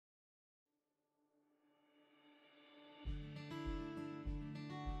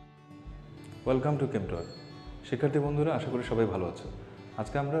Welcome to কেমটর। শিক্ষার্থী বন্ধুরা, আশা করি সবাই ভালো আছো।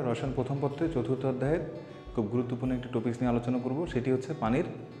 আজকে আমরা রসায়ন প্রথম পত্রে চতুর্থ অধ্যায়ের খুব গুরুত্বপূর্ণ একটি টপিকস নিয়ে আলোচনা করব, সেটি হচ্ছে পানির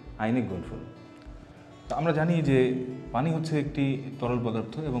আয়নিক গুণফল। তো আমরা জানি যে পানি হচ্ছে একটি তরল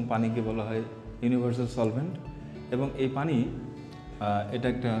পদার্থ এবং পানিকে বলা হয় ইউনিভার্সাল সলভেন্ট, এবং এই পানি এটা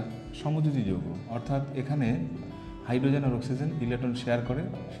একটা সমযোজী যৌগ, অর্থাৎ এখানে হাইড্রোজেন আর অক্সিজেন ইলেকট্রন শেয়ার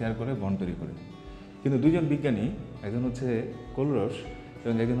করে বন্ড তৈরি করে। কিন্তু দুইজন বিজ্ঞানী, একজন হচ্ছে কোলরস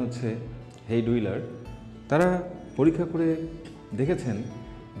এবং একজন হচ্ছে হেইডুইলার, তারা পরীক্ষা করে দেখেছেন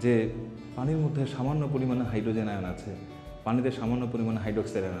যে পানির মধ্যে সামান্য পরিমাণে হাইড্রোজেন আয়ন আছে, পানিতে সামান্য পরিমাণে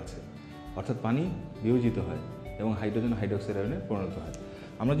হাইড্রোক্সাইড আয়ন আছে, অর্থাৎ পানি বিয়োজিত হয় এবং হাইড্রোজেন হাইড্রোক্সাইড আয়নে পরিণত হয়।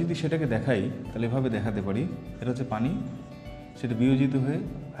 আমরা যদি সেটাকে দেখাই তাহলে এভাবে দেখাতে পারি, এটা হচ্ছে পানি, সেটা বিয়োজিত হয়ে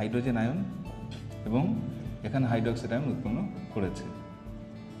হাইড্রোজেন আয়ন এবং এখানে হাইড্রোক্সাইড আয়ন উৎপন্ন করেছে।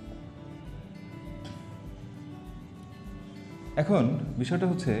 এখন বিষয়টা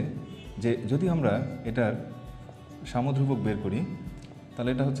হচ্ছে যে যদি আমরা এটার সামধ্রুবক বের করি তাহলে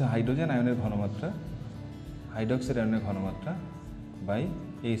এটা হচ্ছে হাইড্রোজেন আয়নের ঘনমাত্রা, হাইড্রোক্সাইড আয়নের ঘনমাত্রা বাই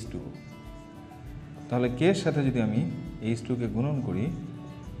H2O। তাহলে কে এর সাথে যদি আমি H2কে গুণন করি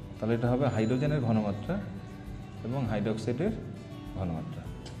তাহলে এটা হবে হাইড্রোজেনের ঘনমাত্রা এবং হাইড্রোক্সাইডের ঘনমাত্রা।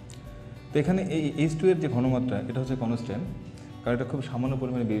 তো এখানে এই H2 এর যে ঘনমাত্রা, এটা হচ্ছে কনস্ট্যান্ট, কারণ এটা খুব সামান্য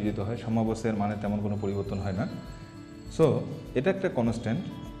পরিমাণে বিয়োজিত হয়, সাম্যাবস্থার মানে তেমন কোনো পরিবর্তন হয় না। সো এটা একটা কনস্ট্যান্ট,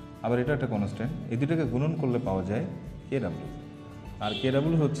 আবার এটা একটা কনস্ট্যান্ট, এই দুটোকে গুণন করলে পাওয়া যায় KW, আর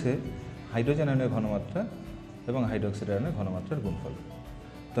KW হচ্ছে হাইড্রোজেন আয়নের ঘনমাত্রা এবং হাইড্রোক্সাইড আয়নের ঘনমাত্রার গুণফল।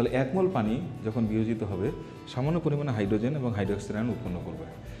 তাহলে এক মোল পানি যখন বিয়োজিত হবে সামান্য পরিমাণে হাইড্রোজেন এবং হাইড্রোক্সাইড আয়ন উৎপন্ন করবে।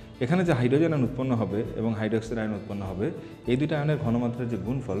 এখানে যে হাইড্রোজেন আয়ন উৎপন্ন হবে এবং হাইড্রোক্সাইড আয়ন উৎপন্ন হবে, এই দুটো আয়নের ঘনমাত্রার যে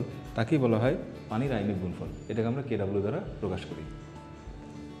গুণফল তাকেই বলা হয় পানির আয়নিক গুণফল। এটাকে আমরা KW দ্বারা প্রকাশ করি।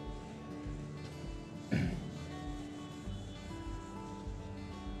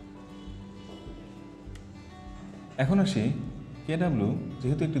 এখন আসি KW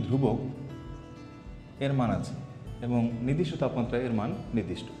যেহেতু একটি ধ্রুবক, এর মান আছে এবং নির্দিষ্ট তাপমাত্রায় এর মান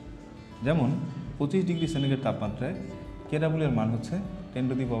নির্দিষ্ট। যেমন 25 ডিগ্রি সেন্টিগ্রেড তাপমাত্রায় KW এর মান হচ্ছে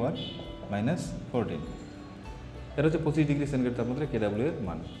 10⁻⁻14। এটা হচ্ছে 25 ডিগ্রি সেন্টিগ্রেড তাপমাত্রায় KW এর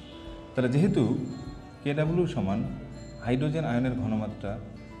মান। তাহলে যেহেতু KW সমান হাইড্রোজেন আয়নের ঘনমাত্রা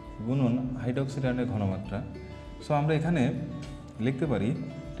গুণন হাইড্রোক্সাইড আয়নের ঘনমাত্রা, সো আমরা এখানে লিখতে পারি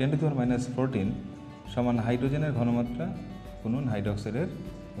 10⁻⁻14 সমান হাইড্রোজেনের ঘনমাত্রা গুণন হাইড্রোক্সাইডের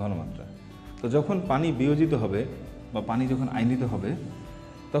ঘনমাত্রা। তো যখন পানি বিয়োজিত হবে বা পানি যখন আয়নিত হবে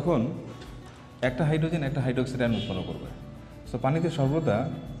তখন একটা হাইড্রোজেন একটা হাইড্রোক্সাইড আয়ন উৎপন্ন করবে। সো পানিতে সর্বদা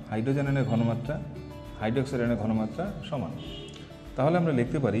হাইড্রোজেন আয়নের ঘনমাত্রা হাইড্রোক্সাইড আয়নের ঘনমাত্রা সমান। তাহলে আমরা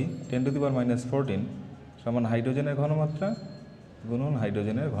লিখতে পারি 10⁻⁻14 সমান হাইড্রোজেনের ঘনমাত্রা গুণন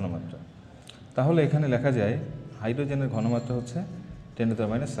হাইড্রোজেনের ঘনমাত্রা। তাহলে এখানে লেখা যায় হাইড্রোজেনের ঘনমাত্রা হচ্ছে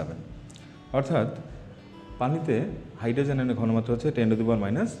 10⁻⁷, অর্থাৎ পানিতে হাইড্রোজেন আয়নের ঘনমাত্রা হচ্ছে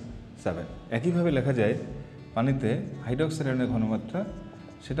 10⁻⁷। একইভাবে লেখা যায় পানিতে হাইড্রোক্সাইড আয়নের ঘনমাত্রা,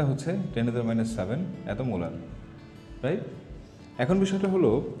 সেটা হচ্ছে 10⁻⁷ এত মোলার, রাইট? এখন বিষয়টা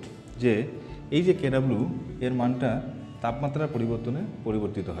হলো যে এই যে KW এর মানটা তাপমাত্রার পরিবর্তনে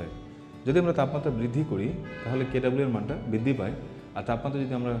পরিবর্তিত হয়। যদি আমরা তাপমাত্রা বৃদ্ধি করি তাহলে KW এর মানটা বৃদ্ধি পায়, আর তাপমাত্রা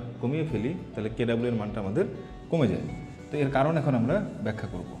যদি আমরা কমিয়ে ফেলি তাহলে KW এর মানটা আমাদের কমে যায়। তো এর কারণ এখন আমরা ব্যাখ্যা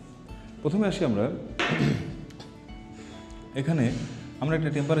করব। প্রথমে আসি আমরা এখানে আমরা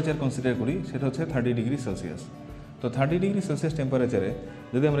একটা টেম্পারেচার কনসিডার করি, সেটা হচ্ছে 30 ডিগ্রি সেলসিয়াস। তো 30 ডিগ্রি সেলসিয়াস টেম্পারেচারে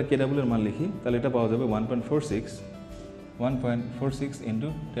যদি আমরা KW এর মান লিখি তাহলে এটা পাওয়া যাবে 1.46 ইন্টু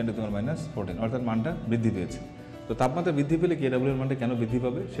 10⁻⁻14, অর্থাৎ মানটা বৃদ্ধি পেয়েছে। তো তাপমাত্রা বৃদ্ধি পেলে KW এর মানটা কেন বৃদ্ধি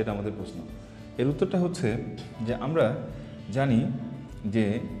পাবে সেটা আমাদের প্রশ্ন। এর উত্তরটা হচ্ছে যে আমরা জানি যে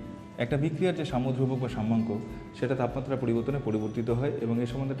একটা বিক্রিয়ার যে সামধ্রুবক বা সাম্যাঙ্ক সেটা তাপমাত্রা পরিবর্তনে পরিবর্তিত হয়, এবং এই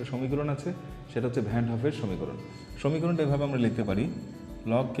সম্বন্ধে একটা সমীকরণ আছে, সেটা হচ্ছে ভ্যান হফের সমীকরণ। সমীকরণটা এভাবে আমরা লিখতে পারি,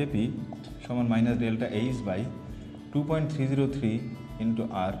 log Kp সমান -ΔH/2.303 into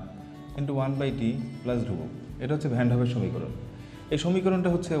R into 1/T plus ধ্রুবক। এটা হচ্ছে ভ্যান হফের সমীকরণ। এই সমীকরণটা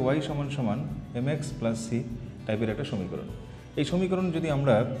হচ্ছে y সমান mx প্লাস c টাইপের একটা সমীকরণ। এই সমীকরণ যদি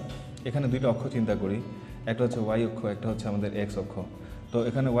আমরা এখানে দুইটা অক্ষ চিন্তা করি, একটা হচ্ছে y অক্ষ, একটা হচ্ছে আমাদের x অক্ষ। তো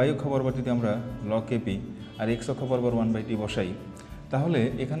এখানে y অক্ষ বরাবর যদি আমরা log Kp আর x অক্ষ বরাবর 1/T বসাই তাহলে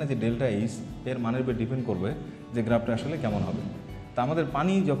এখানে যে ΔH এর মানের উপর ডিপেন্ড করবে যে গ্রাফটা আসলে কেমন হবে। তা আমাদের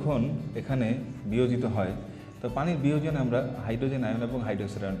পানি যখন এখানে বিয়োজিত হয় তো পানির বিয়োজনে আমরা হাইড্রোজেন আয়ন এবং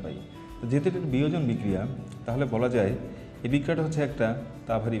হাইড্রোক্সাইড আয়ন পাই। তো যেহেতু এটা বিয়োজন বিক্রিয়া তাহলে বলা যায় এই বিক্রিয়াটা হচ্ছে একটা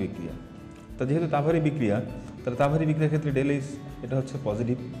তাপহারী বিক্রিয়া। তা যেহেতু তাপহারী বিক্রিয়া, তাহলে তাপহারী বিক্রিয়ার ক্ষেত্রে ΔH এটা হচ্ছে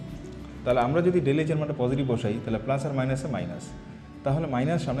পজিটিভ। তাহলে আমরা যদি ΔH এর মানটা পজিটিভ বসাই তাহলে প্লাস আর মাইনাসে মাইনাস, তাহলে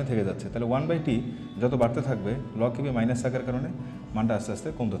মাইনাস সামনে থেকে যাচ্ছে, তাহলে 1/T যত বাড়তে থাকবে log Kp মাইনাস থাকার কারণে মানটা আস্তে আস্তে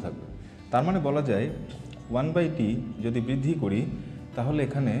কমতে থাকবে। তার মানে বলা যায় 1/t যদি বৃদ্ধি করি তাহলে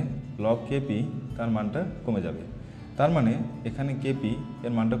এখানে log kp তার মানটা কমে যাবে। তার মানে এখানে kp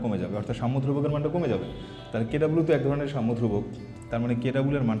এর মানটা কমে যাবে, অর্থাৎ সাম্য ধ্রুবকের মানটা কমে যাবে। তাহলে kw তো এক ধরনের সাম্য ধ্রুবক, তার মানে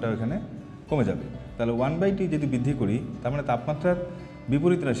kw এর মানটাও এখানে কমে যাবে। তাহলে 1/t যদি বৃদ্ধি করি তার মানে তাপমাত্রার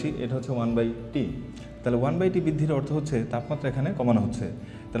বিপরীত রাশি এটা হচ্ছে 1/t। তাহলে 1/t বৃদ্ধির অর্থ হচ্ছে তাপমাত্রা এখানে কমানো হচ্ছে।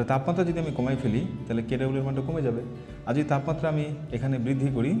 তাহলে তাপমাত্রা যদি আমি কমাই ফেলি তাহলে kw এর মানটা কমে যাবে। আর যদি তাপমাত্রা আমি এখানে বৃদ্ধি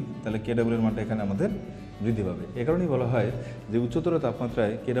করি তাহলে kw এর মানটা এখানে আমাদের বৃদ্ধি পাবে। এ কারণেই বলা হয় যে উচ্চতর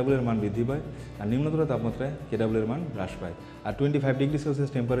তাপমাত্রায় kw এর মান বৃদ্ধি পায় আর নিম্নতর তাপমাত্রায় kw এর মান হ্রাস পায়। আর 25 ডিগ্রি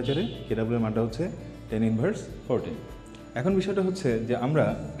সেলসিয়াস টেম্পারেচারে kw এর মানটা হচ্ছে 10^14। এখন বিষয়টা হচ্ছে যে আমরা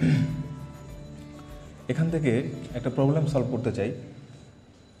এখান থেকে একটা প্রবলেম সলভ করতে চাই।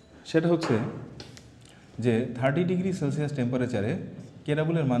 সেটা হচ্ছে যে 30 ডিগ্রি সেলসিয়াস টেম্পারেচারে kw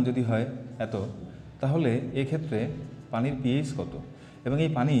এর মান যদি হয় এত, তাহলে এক্ষেত্রে পানির pH কত, এবং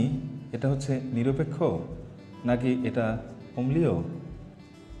এই পানি এটা হচ্ছে নিরপেক্ষ নাকি এটা অম্লীয়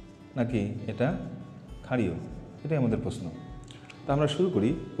নাকি এটা ক্ষারীয়, এটাই আমাদের প্রশ্ন। তো আমরা শুরু করি।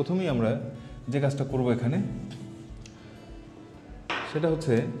 প্রথমেই আমরা যে কাজটা করব এখানে সেটা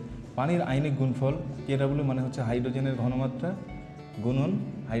হচ্ছে পানির আয়নিক গুণফল kw মানে হচ্ছে হাইড্রোজেনের ঘনমাত্রা গুণন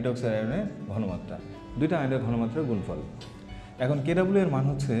হাইড্রোক্সাইড আয়নের ঘনমাত্রা, দুইটা আয়নের ঘনমাত্রার গুণফল। এখন kw এর মান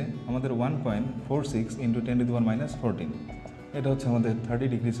হচ্ছে আমাদের 1.46 × 10⁻⁻14, এটা হচ্ছে আমাদের 30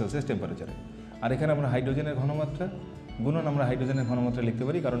 ডিগ্রি সেলসিয়াস টেম্পারেচারে। আর এখানে আমরা হাইড্রোজেনের ঘনমাত্রা গুণন আমরা হাইড্রোজেনের ঘনমাত্রা লিখতে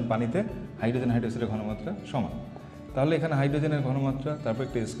পারি, কারণ পানিতে হাইড্রোজেন হাইড্রোক্সাইডের ঘনমাত্রা সমান। তাহলে এখানে হাইড্রোজেনের ঘনমাত্রা, তারপর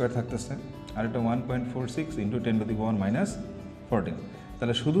একটা স্কোয়ার থাকতেছে, আর এটা 1.46 × 10⁻⁻14।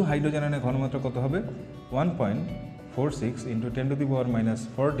 তাহলে শুধু হাইড্রোজেন আয়নের ঘনমাত্রা কত হবে? 1.46 ×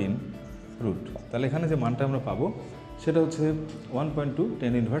 10⁻14 রুট। তাহলে এখানে যে মানটা আমরা পাবো সেটা হচ্ছে 1.2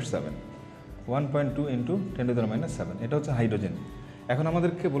 10⁻7, 1.2 × 10⁻7, এটা হচ্ছে হাইড্রোজেন। এখন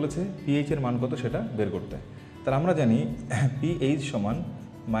আমাদেরকে বলেছে pH এর মান কত সেটা বের করতে। তাহলে আমরা জানি pH সমান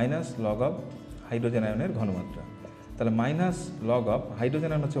 -log অফ হাইড্রোজেন আয়নের ঘনমাত্রা। তাহলে -log অফ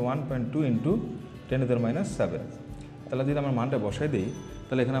হাইড্রোজেন আয়ন হচ্ছে 1.2 × 10⁻7। তাহলে যদি আমরা মানটা বসাই দিই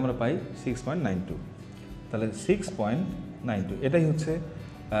তাহলে এখানে আমরা পাই 6.92। তাহলে 6.92 এটাই হচ্ছে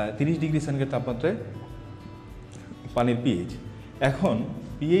 30 ডিগ্রি সেন্টিগ্রেড তাপমাত্রায় পানির pH। এখন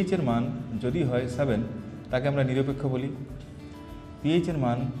pH এর মান যদি হয় 7, তাকে আমরা নিরপেক্ষ বলি। pH এর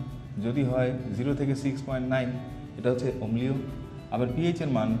মান যদি হয় 0 থেকে 6.9, এটা হচ্ছে অম্লীয়। আবার pH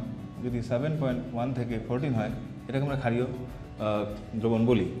এর মান যদি 7.1 থেকে 14 হয়, এটাকে আমরা ক্ষারীয় দ্রবণ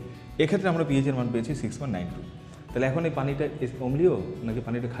বলি। এক্ষেত্রে আমরা pH এর মান পেয়েছি 6.92। তাহলে এখন এই পানিটা অম্লীয় নাকি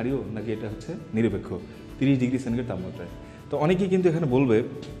পানিটা ক্ষারীয় নাকি এটা হচ্ছে নিরপেক্ষ 30 ডিগ্রি সেন্টিগ্রেড তাপমাত্রায়। তো অনেকেই কিন্তু এখানে বলবে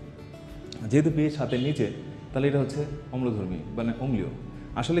যেহেতু pH 7-এর নিচে তাহলে এটা হচ্ছে অম্লধর্মী মানে অম্লীয়।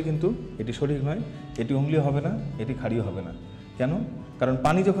 আসলে কিন্তু এটি সঠিক নয়, এটি অম্লীয় হবে না, এটি ক্ষারীয় হবে না। কেন? কারণ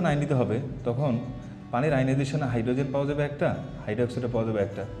পানি যখন আয়নিত হবে তখন পানির আয়নাইজেশনে হাইড্রোজেন পাওয়া যাবে একটা, হাইড্রোক্সাইড পাওয়া যাবে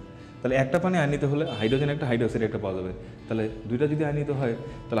একটা। তাহলে একটা পানি আয়নিত হলে হাইড্রোজেন একটা, হাইড্রোক্সাইড একটা পাওয়া যাবে। তাহলে দুইটা যদি আয়নিত হয়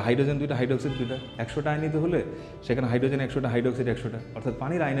তাহলে হাইড্রোজেন দুইটা, হাইড্রোক্সাইড দুইটা। 100টা আয়নিত হলে সেখানে হাইড্রোজেন 100টা, হাইড্রোক্সাইড 100টা। অর্থাৎ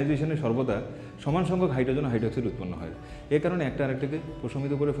পানির আয়নাইজেশনে সর্বদা সমান সংখ্যক হাইড্রোজেন ও হাইড্রোক্সাইড উৎপন্ন হয়। এ কারণে একটা আরেকটাকে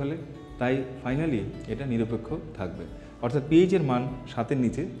প্রশমিত করে ফেলে, তাই ফাইনালি এটা নিরপেক্ষ থাকবে। অর্থাৎ pH এর মান 7-এর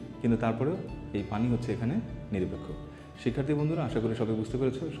নিচে, কিন্তু তারপরেও এই পানি হচ্ছে এখানে নিরপেক্ষ। শিক্ষার্থী বন্ধুরা, আশা করি সবাই বুঝতে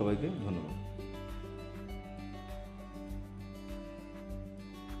পেরেছো। সবাইকে ধন্যবাদ।